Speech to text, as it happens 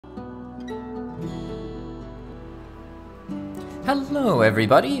Hello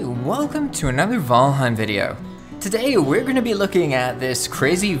everybody, welcome to another Valheim video. Today we're going to be looking at this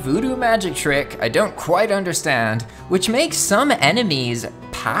crazy voodoo magic trick I don't quite understand, which makes some enemies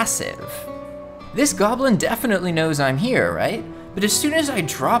passive. This goblin definitely knows I'm here, right? But as soon as I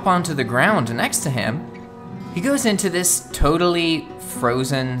drop onto the ground next to him, he goes into this totally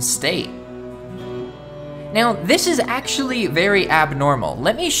frozen state. Now this is actually very abnormal.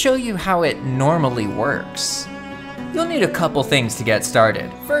 Let me show you how it normally works. You'll need a couple things to get started.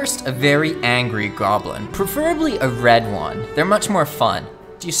 First, a very angry goblin, preferably a red one. They're much more fun.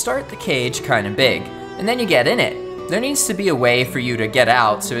 You start the cage kind of big, and then you get in it. There needs to be a way for you to get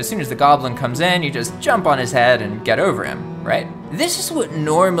out, so as soon as the goblin comes in, you just jump on his head and get over him, right? This is what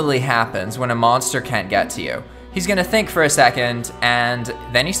normally happens when a monster can't get to you. He's gonna think for a second, and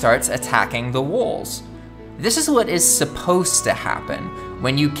then he starts attacking the walls. This is what is supposed to happen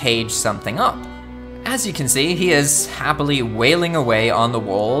when you cage something up. As you can see, he is happily wailing away on the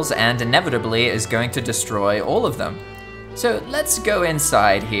walls and inevitably is going to destroy all of them. So let's go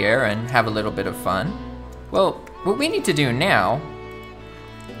inside here and have a little bit of fun. Well, what we need to do now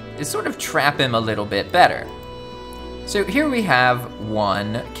is sort of trap him a little bit better. So here we have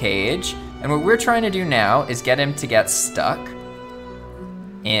one cage, and what we're trying to do now is get him to get stuck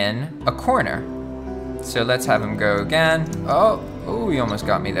in a corner. So let's have him go again. Oh, he almost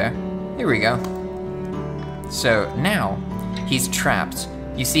got me there. Here we go. So now he's trapped.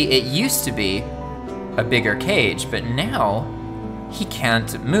 You see, it used to be a bigger cage, but now he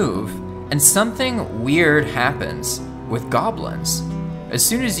can't move. And something weird happens with goblins. As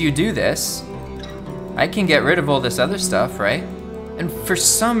soon as you do this, I can get rid of all this other stuff, right? And for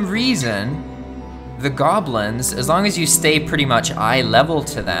some reason, the goblins, as long as you stay pretty much eye level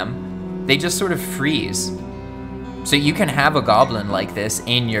to them, they just sort of freeze. So you can have a goblin like this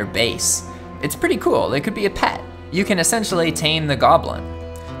in your base. It's pretty cool. It could be a pet. You can essentially tame the goblin.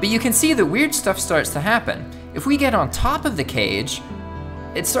 But you can see the weird stuff starts to happen. If we get on top of the cage,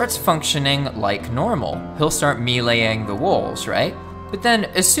 it starts functioning like normal. He'll start meleeing the walls, right? But then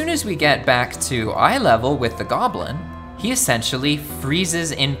as soon as we get back to eye level with the goblin, he essentially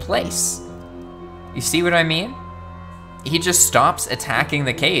freezes in place. You see what I mean? He just stops attacking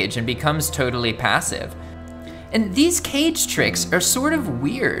the cage and becomes totally passive. And these cage tricks are sort of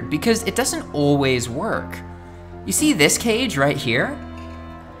weird because it doesn't always work. You see this cage right here?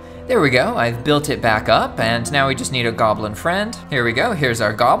 There we go, I've built it back up, and now we just need a goblin friend. Here we go, here's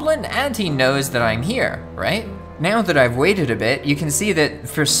our goblin, and he knows that I'm here, right? Now that I've waited a bit, you can see that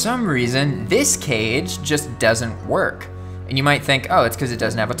for some reason, this cage just doesn't work. And you might think, oh, it's because it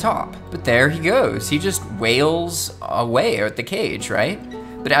doesn't have a top. But there he goes, he just wails away at the cage, right?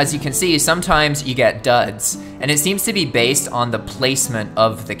 But as you can see, sometimes you get duds, and it seems to be based on the placement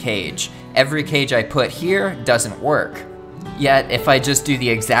of the cage. Every cage I put here doesn't work. Yet, if I just do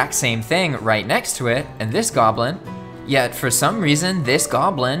the exact same thing right next to it, and this goblin, yet for some reason, this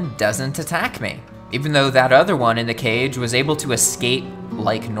goblin doesn't attack me, even though that other one in the cage was able to escape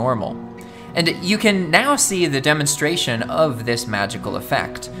like normal. And you can now see the demonstration of this magical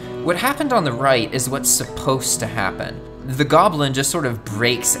effect. What happened on the right is what's supposed to happen. The goblin just sort of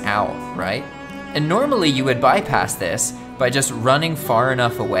breaks out, right? And normally you would bypass this by just running far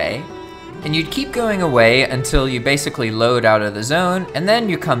enough away, and you'd keep going away until you basically load out of the zone, and then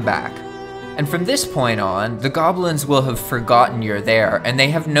you come back. And from this point on, the goblins will have forgotten you're there, and they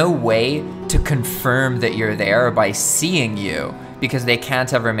have no way to confirm that you're there by seeing you, because they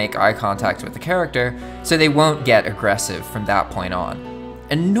can't ever make eye contact with the character, so they won't get aggressive from that point on.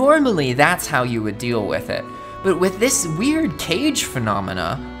 And normally that's how you would deal with it. But with this weird cage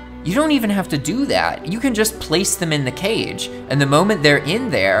phenomena, you don't even have to do that. You can just place them in the cage, and the moment they're in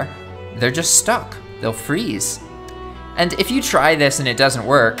there, they're just stuck. They'll freeze. And if you try this and it doesn't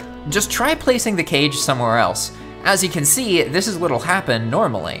work, just try placing the cage somewhere else. As you can see, this is what'll happen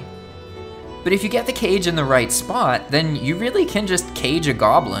normally. But if you get the cage in the right spot, then you really can just cage a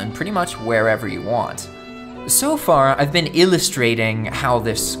goblin pretty much wherever you want. So far, I've been illustrating how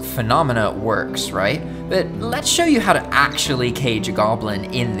this phenomena works, right? But let's show you how to actually cage a goblin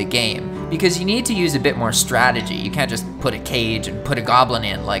in the game, because you need to use a bit more strategy. You can't just put a cage and put a goblin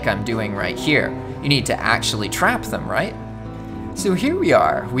in like I'm doing right here. You need to actually trap them, right? So here we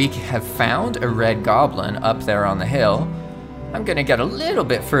are. We have found a red goblin up there on the hill. I'm gonna get a little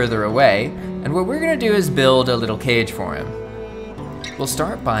bit further away, and what we're gonna do is build a little cage for him. We'll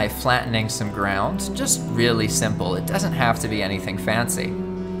start by flattening some ground, just really simple. It doesn't have to be anything fancy.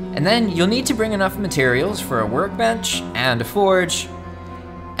 And then you'll need to bring enough materials for a workbench and a forge,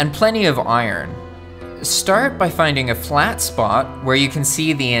 and plenty of iron. Start by finding a flat spot where you can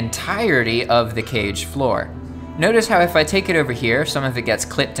see the entirety of the cage floor. Notice how if I take it over here, some of it gets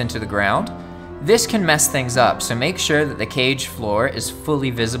clipped into the ground. This can mess things up, so make sure that the cage floor is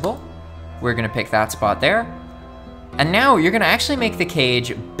fully visible. We're gonna pick that spot there. And now you're gonna actually make the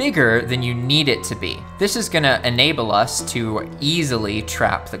cage bigger than you need it to be. This is gonna enable us to easily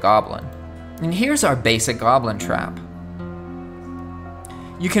trap the goblin. And here's our basic goblin trap.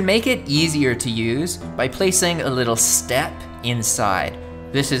 You can make it easier to use by placing a little step inside.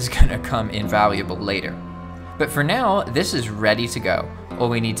 This is gonna come invaluable later. But for now, this is ready to go. All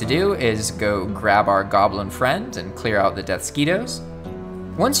we need to do is go grab our goblin friend and clear out the Deathsquitos.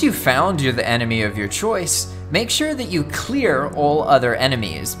 Once you've found you're the enemy of your choice, make sure that you clear all other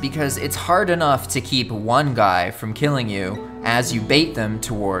enemies, because it's hard enough to keep one guy from killing you as you bait them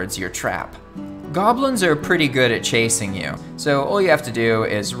towards your trap. Goblins are pretty good at chasing you, so all you have to do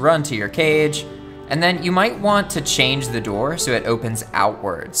is run to your cage, and then you might want to change the door so it opens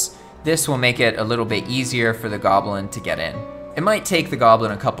outwards. This will make it a little bit easier for the goblin to get in. It might take the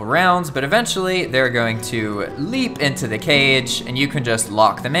goblin a couple rounds, but eventually they're going to leap into the cage and you can just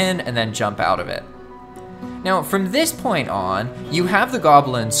lock them in and then jump out of it. Now, from this point on, you have the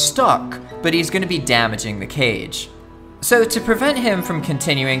goblin stuck, but he's going to be damaging the cage. So to prevent him from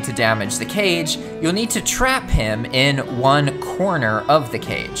continuing to damage the cage, you'll need to trap him in one corner of the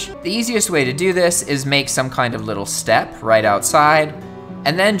cage. The easiest way to do this is make some kind of little step right outside,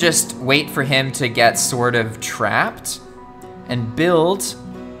 and then just wait for him to get sort of trapped and build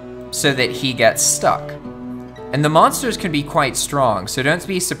so that he gets stuck. And the monsters can be quite strong, so don't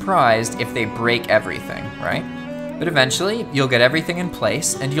be surprised if they break everything, right? But eventually, you'll get everything in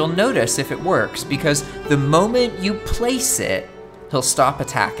place, and you'll notice if it works, because the moment you place it, he'll stop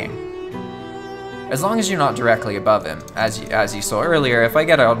attacking. As long as you're not directly above him. As you saw earlier, if I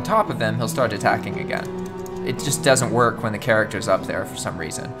get on top of him, he'll start attacking again. It just doesn't work when the character's up there for some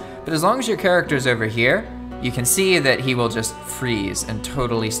reason. But as long as your character's over here, you can see that he will just freeze and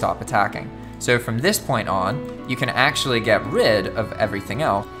totally stop attacking. So from this point on, you can actually get rid of everything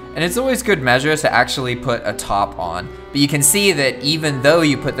else. And it's always good measure to actually put a top on. But you can see that even though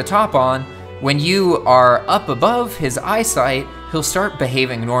you put the top on, when you are up above his eyesight, he'll start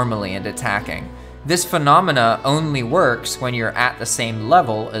behaving normally and attacking. This phenomena only works when you're at the same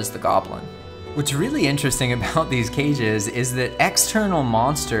level as the goblin. What's really interesting about these cages is that external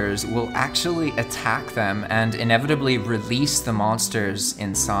monsters will actually attack them and inevitably release the monsters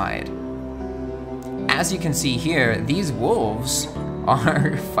inside. As you can see here, these wolves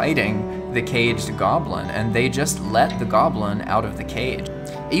are fighting the caged goblin, and they just let the goblin out of the cage.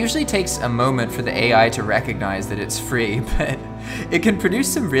 It usually takes a moment for the AI to recognize that it's free, but it can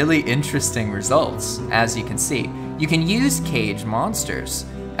produce some really interesting results, as you can see. You can use caged monsters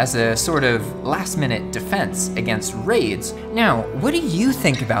as a sort of last-minute defense against raids. Now, what do you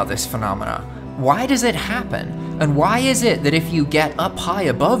think about this phenomena? Why does it happen? And why is it that if you get up high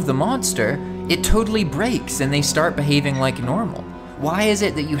above the monster, it totally breaks and they start behaving like normal? Why is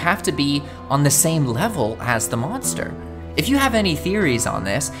it that you have to be on the same level as the monster? If you have any theories on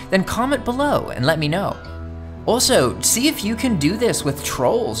this, then comment below and let me know. Also, see if you can do this with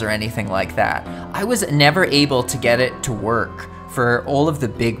trolls or anything like that. I was never able to get it to work for all of the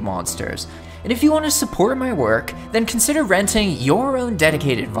big monsters. And if you want to support my work, then consider renting your own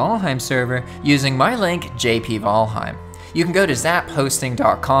dedicated Valheim server using my link, JP Valheim. You can go to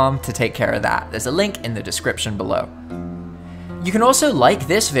zaphosting.com to take care of that. There's a link in the description below. You can also like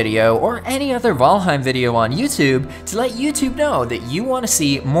this video or any other Valheim video on YouTube to let YouTube know that you want to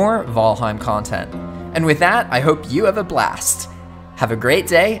see more Valheim content. And with that, I hope you have a blast. Have a great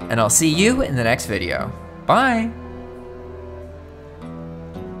day, and I'll see you in the next video. Bye!